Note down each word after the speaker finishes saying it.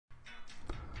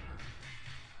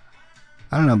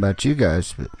I don't know about you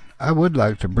guys, but I would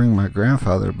like to bring my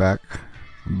grandfather back,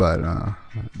 but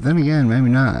then again, maybe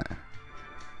not.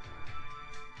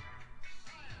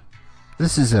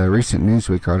 This is a recent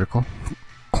Newsweek article.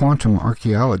 Quantum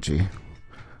archaeology.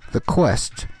 The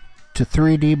quest to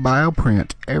 3D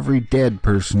bioprint every dead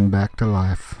person back to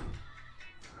life.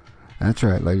 That's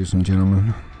right, ladies and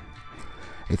gentlemen.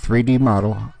 A 3D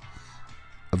model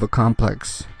of a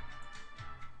complex,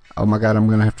 oh my god, I'm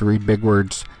going to have to read big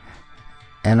words,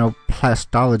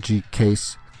 anaplastology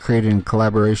case created in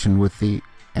collaboration with the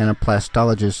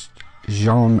anaplastologist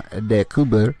Jean de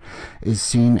Couber is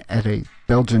seen at a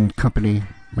Belgian company,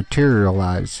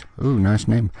 Materialize. Ooh, nice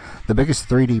name. The biggest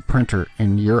 3D printer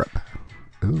in Europe.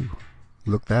 Ooh,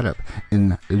 look that up.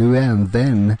 In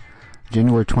Leuven,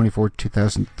 January 24,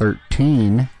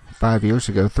 2013, 5 years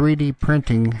ago, 3D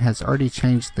printing has already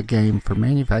changed the game for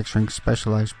manufacturing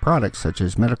specialized products such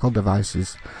as medical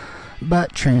devices.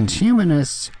 But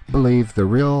transhumanists believe the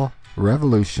real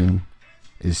revolution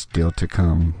is still to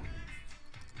come.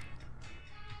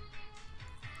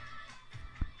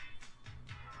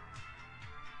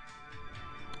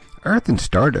 Earth and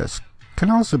stardust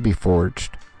can also be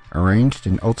forged, arranged,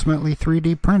 and ultimately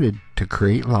 3D printed to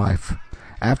create life.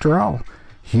 After all,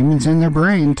 humans and their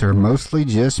brains are mostly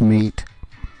just meat.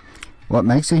 What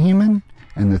makes a human?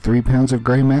 And the 3 pounds of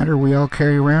gray matter we all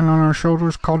carry around on our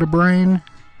shoulders called a brain?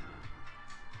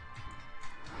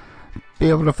 Be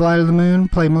able to fly to the moon,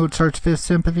 play Mozart's Fifth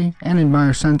Symphony, and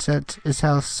admire sunsets is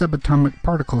how subatomic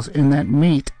particles in that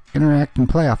meat interact and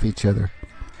play off each other.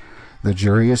 The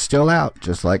jury is still out,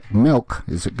 just like milk.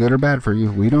 Is it good or bad for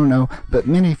you? We don't know, but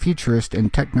many futurists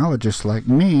and technologists like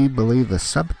me believe the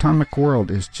subatomic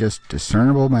world is just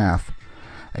discernible math,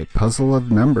 a puzzle of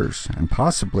numbers, and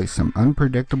possibly some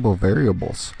unpredictable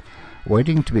variables,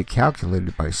 waiting to be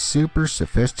calculated by super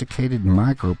sophisticated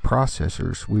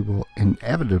microprocessors we will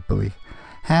inevitably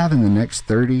have in the next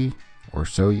 30 or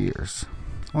so years.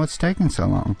 What's taking so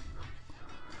long?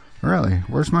 Really,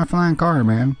 where's my flying car,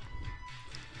 man?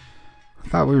 I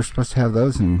thought we were supposed to have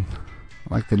those in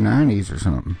like the 90s or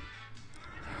something.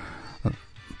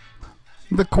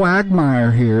 The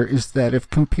quagmire here is that if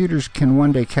computers can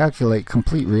one day calculate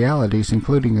complete realities,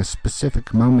 including a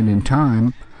specific moment in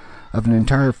time of an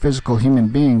entire physical human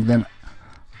being, then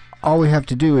all we have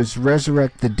to do is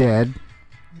resurrect the dead,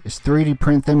 is 3D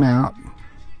print them out.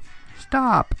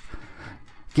 Stop!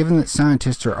 Given that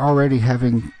scientists are already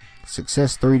having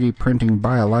success 3D printing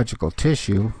biological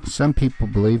tissue, some people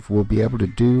believe we'll be able to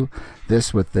do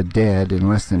this with the dead in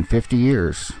less than 50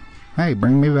 years. Hey,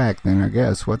 bring me back then, I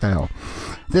guess. What the hell?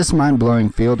 This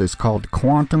mind-blowing field is called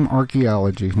quantum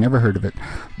archaeology. Never heard of it.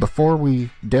 Before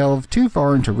we delve too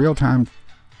far into real-time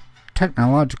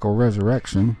technological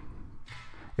resurrection,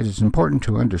 it is important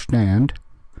to understand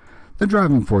the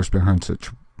driving force behind such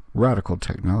radical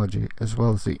technology, as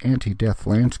well as the anti-death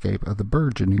landscape of the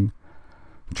burgeoning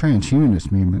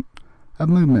transhumanist movement, a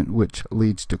movement which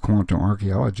leads to quantum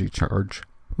archaeology charge.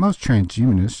 Most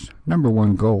transhumanists' number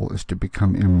one goal is to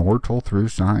become immortal through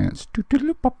science. And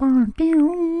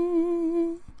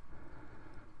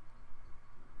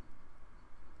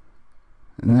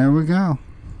there we go.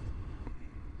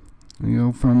 We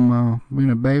go from being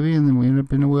a baby, and then we end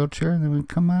up in a wheelchair, and then we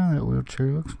come out of that wheelchair,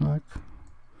 looks like.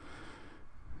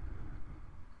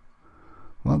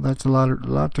 Well, that's a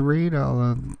lot to read.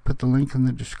 I'll put the link in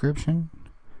the description.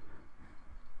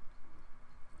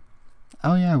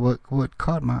 Oh yeah, what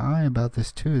caught my eye about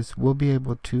this too is we'll be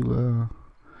able to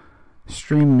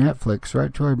stream Netflix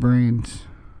right to our brains.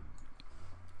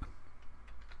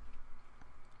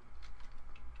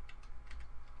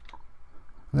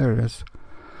 There it is.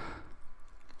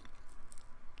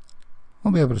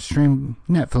 We'll be able to stream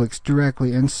Netflix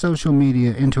directly and social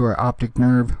media into our optic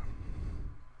nerve.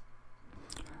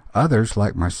 Others,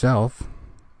 like myself,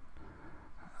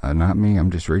 not me,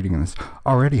 I'm just reading this,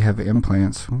 already have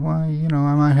implants. Why, you know,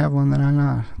 I might have one that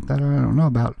I don't know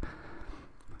about.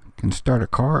 Can start a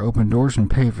car, open doors,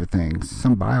 and pay for things.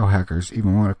 Some biohackers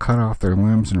even want to cut off their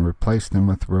limbs and replace them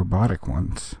with robotic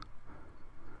ones.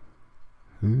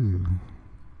 Ooh.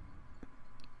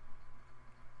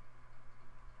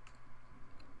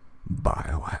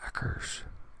 Biohackers.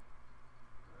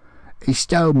 He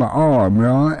stole my arm,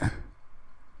 right?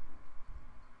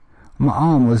 My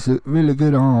arm was a really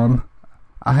good arm.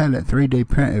 I had it 3D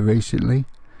printed recently.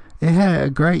 It had a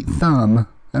great thumb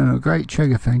and a great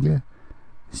trigger finger.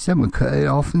 Someone cut it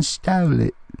off and stole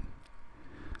it.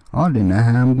 I didn't know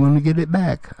how I'm going to get it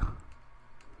back.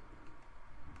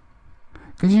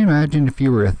 Could you imagine if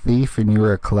you were a thief and you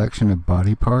were a collection of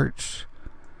body parts?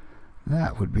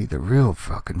 That would be the real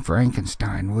fucking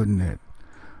Frankenstein, wouldn't it?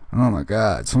 Oh my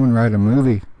God, someone write a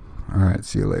movie. Alright,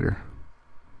 see you later.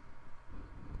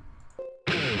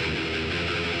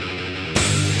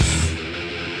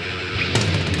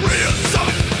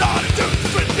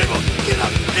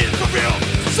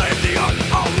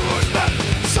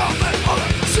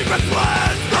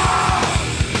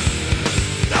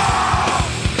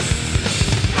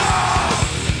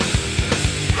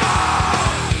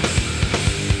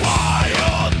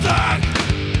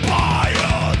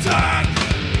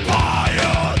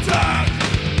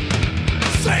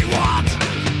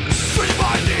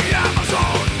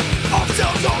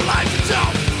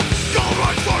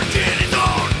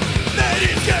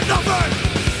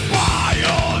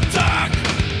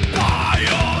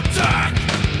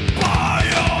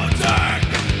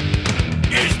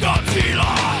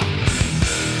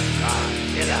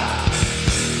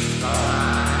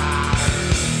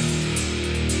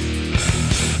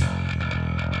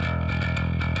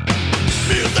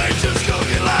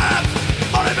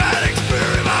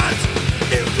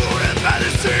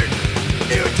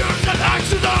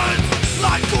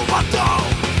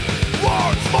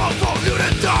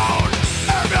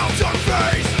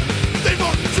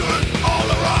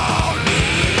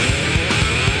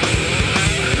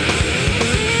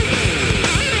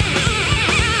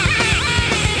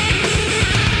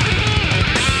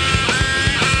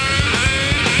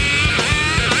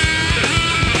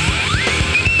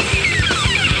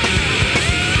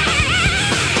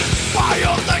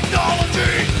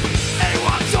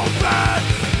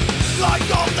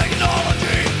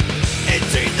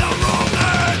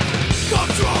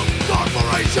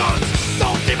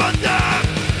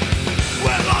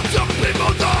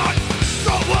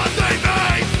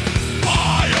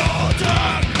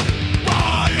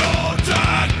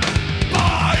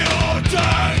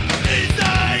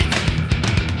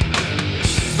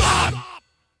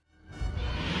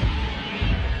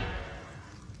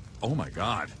 Oh my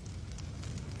God.